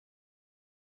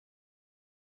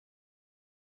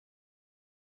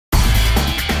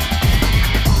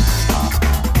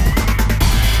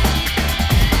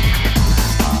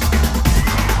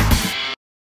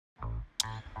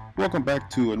Welcome back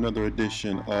to another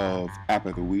edition of App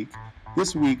of the Week.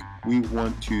 This week we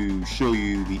want to show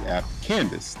you the app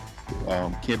Canvas.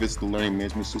 Canvas, the learning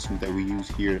management system that we use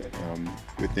here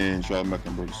within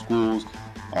Charlotte-Mecklenburg Schools.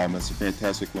 It's a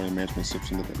fantastic learning management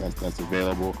system that's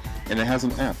available, and it has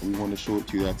an app. We want to show it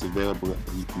to you that's available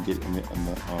that you can get in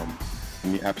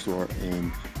the App Store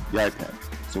in the iPad.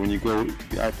 So when you go to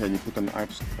the iPad and you click on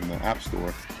the App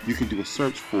Store, you can do a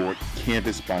search for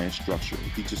Canvas by Instructure.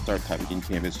 If you just start typing in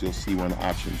Canvas, you'll see one of the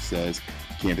options says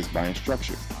Canvas by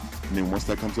Instructure. And then once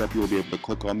that comes up, you'll be able to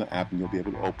click on the app and you'll be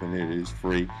able to open it. It is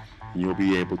free, and you'll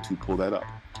be able to pull that up.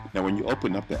 Now when you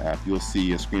open up the app, you'll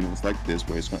see a screen that looks like this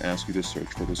where it's going to ask you to search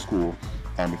for the school.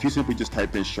 If you simply just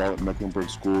type in Charlotte-Mecklenburg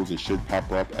Schools, it should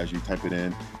pop up as you type it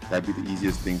in. That'd be the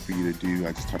easiest thing for you to do.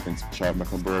 I just type in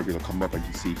Charlotte-Mecklenburg, it'll come up like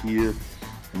you see here.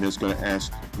 And it's going to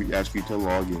ask you to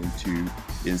log into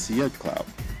NC Ed Cloud.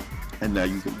 And now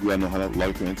you all know how to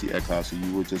log into NC Ed Cloud, so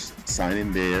you will just sign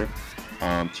in there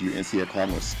to your NC Ed Cloud. I'm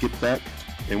going to skip that.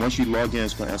 And once you log in,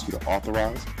 it's going to ask you to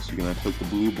authorize. So you're going to click the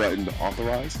blue button to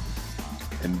authorize.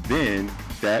 And then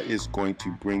that is going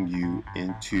to bring you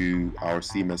into our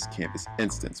CMS Campus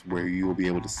instance, where you will be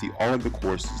able to see all of the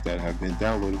courses that have been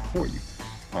downloaded for you.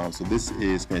 So this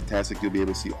is fantastic. You'll be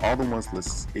able to see all the ones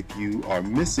listed. If you are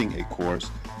missing a course,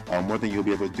 one thing you'll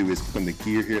be able to do is click on the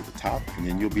gear here at the top, and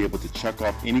then you'll be able to check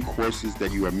off any courses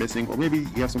that you are missing, or maybe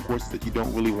you have some courses that you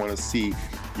don't really want to see.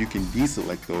 You can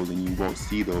deselect those and you won't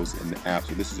see those in the app.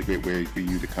 So this is a great way for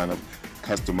you to kind of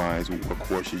customize what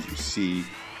courses you see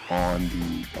on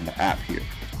the app here.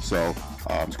 So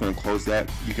I'm just going to close that.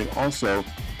 You can also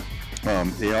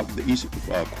each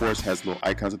course has little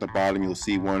icons at the bottom. You'll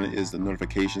see one is the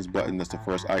notifications button. That's the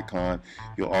first icon.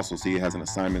 You'll also see it has an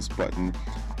assignments button.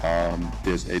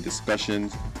 There's a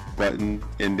discussions button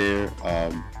in there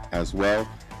as well.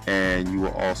 And you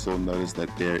will also notice that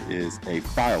there is a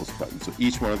files button. So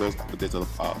each one of those, there's a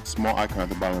small icon at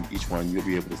the bottom of each one. You'll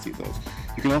be able to see those.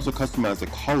 You can also customize the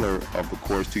color of the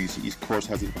course too. You see each course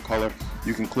has a different color.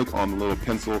 You can click on the little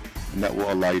pencil, and that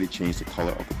will allow you to change the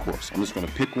color of the course. I'm just going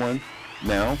to pick one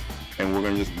now, and we're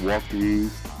going to just walk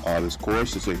through this course.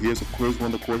 So here's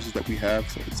one of the courses that we have.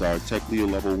 So it's our Tech Leader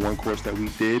Level 1 course that we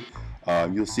did.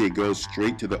 You'll see it goes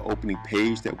straight to the opening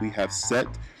page that we have set.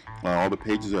 All the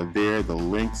pages are there. The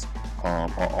links are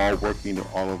all working. They're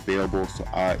all available.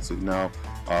 So now,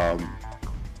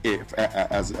 if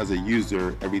as a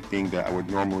user, everything that I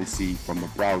would normally see from the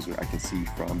browser, I can see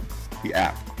from the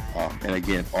app. And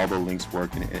again, all the links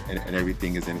work, and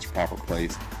everything is in its proper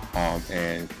place.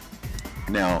 And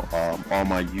now all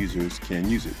my users can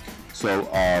use it. So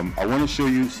I want to show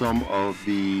you some of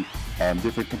the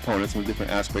different components, some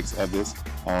different aspects of this.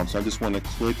 So I just want to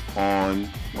click on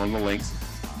one of the links,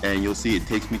 and you'll see it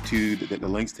takes me to the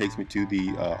links takes me to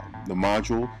the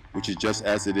module, which is just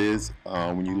as it is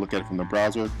when you look at it from the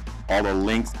browser. All the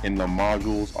links in the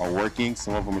modules are working.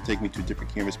 Some of them will take me to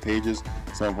different Canvas pages.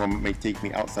 Some of them may take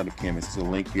me outside of Canvas. There's a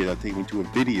link here that'll take me to a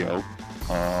video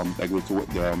that goes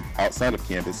to outside of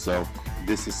Canvas. So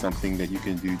this is something that you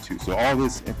can do too. So all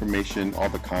this information, all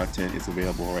the content is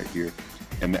available right here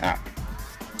in the app.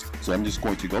 So I'm just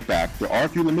going to go back. There are a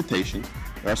few limitations.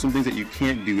 There are some things that you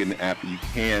can't do in the app that you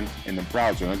can in the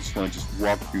browser. And I just want to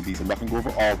walk through these. I'm not going to go over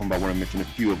all of them, but I want to mention a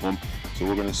few of them. So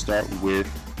we're going to start with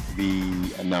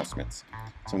the announcements.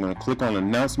 So I'm going to click on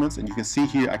announcements, and you can see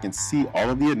here I can see all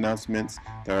of the announcements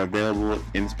that are available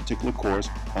in this particular course.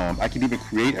 I can even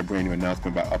create a brand new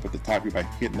announcement by up at the top here by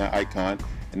hitting that icon,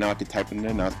 and now I can type in the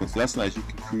announcement. So that's nice. You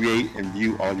can create and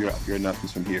view all your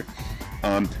announcements from here.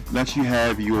 Next you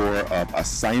have your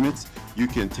assignments. You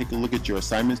can take a look at your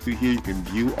assignments through here. You can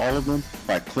view all of them. If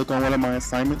I click on one of my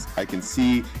assignments, I can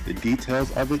see the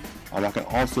details of it. I can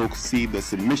also see the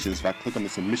submissions. If I click on the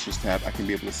submissions tab, I can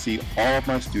be able to see all of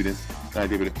my students, and I'd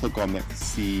be able to click on that to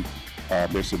see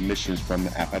their submissions from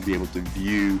the app. I'd be able to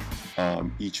view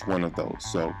each one of those.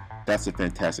 So that's a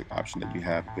fantastic option that you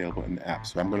have available in the app.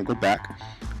 So I'm going to go back,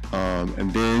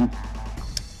 and then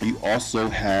you also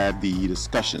have the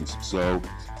discussions. So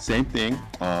same thing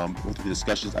with the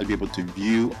discussions. I'd be able to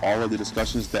view all of the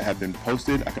discussions that have been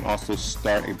posted. I can also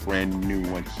start a brand new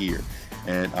one here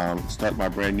and start my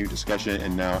brand new discussion,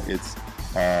 and now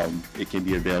it can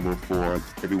be available for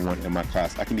everyone in my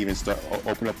class. I can even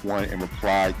open up one and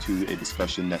reply to a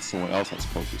discussion that someone else has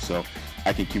posted, so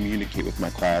I can communicate with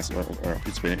my class or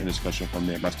participate in a discussion from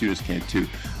there. My students can too.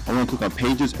 I'm going to click on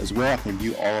pages as well. I can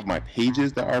view all of my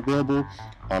pages that are available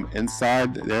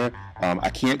inside there.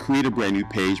 I can't create a brand new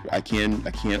page, but I can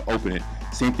open it.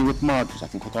 Same thing with modules. I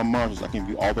can click on modules. I can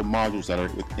view all the modules that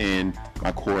are within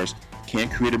my course can't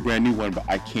create a brand new one, but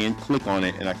I can click on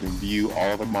it and I can view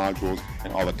all the modules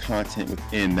and all the content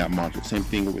within that module. Same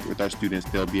thing with our students,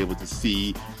 they'll be able to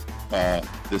see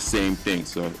the same thing.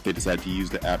 So if they decide to use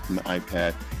the app from the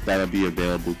iPad, that'll be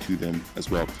available to them as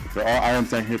well. There are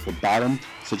items down here at the bottom,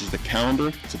 such as the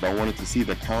calendar. So if I wanted to see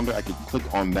the calendar, I could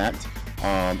click on that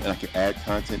and I can add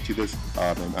content to this.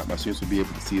 And my students will be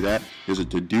able to see that. There's a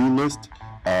to-do list.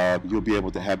 You'll be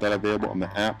able to have that available on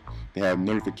the app. They have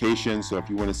notifications, so if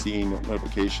you want to see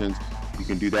notifications, you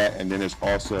can do that. And then there's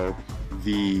also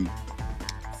the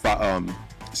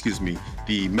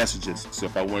the messages. So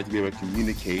if I wanted to be able to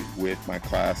communicate with my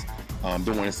class,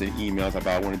 don't want to send emails, but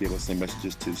I want to be able to send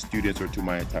messages to students or to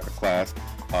my entire class,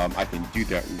 I can do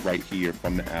that right here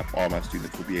from the app. All my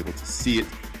students will be able to see it,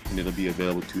 and it'll be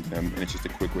available to them, and it's just a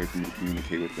quick way for me to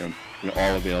communicate with them. And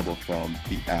all available from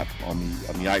the app on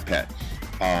the iPad.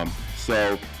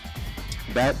 So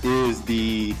that is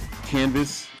the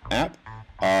Canvas app.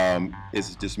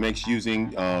 It just makes using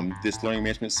this learning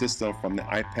management system from the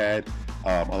iPad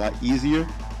a lot easier.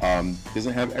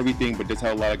 Doesn't have everything, but does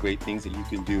have a lot of great things that you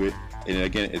can do it. And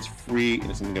again, it's free and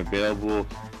it's something available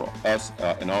for us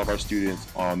and all of our students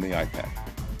on the iPad.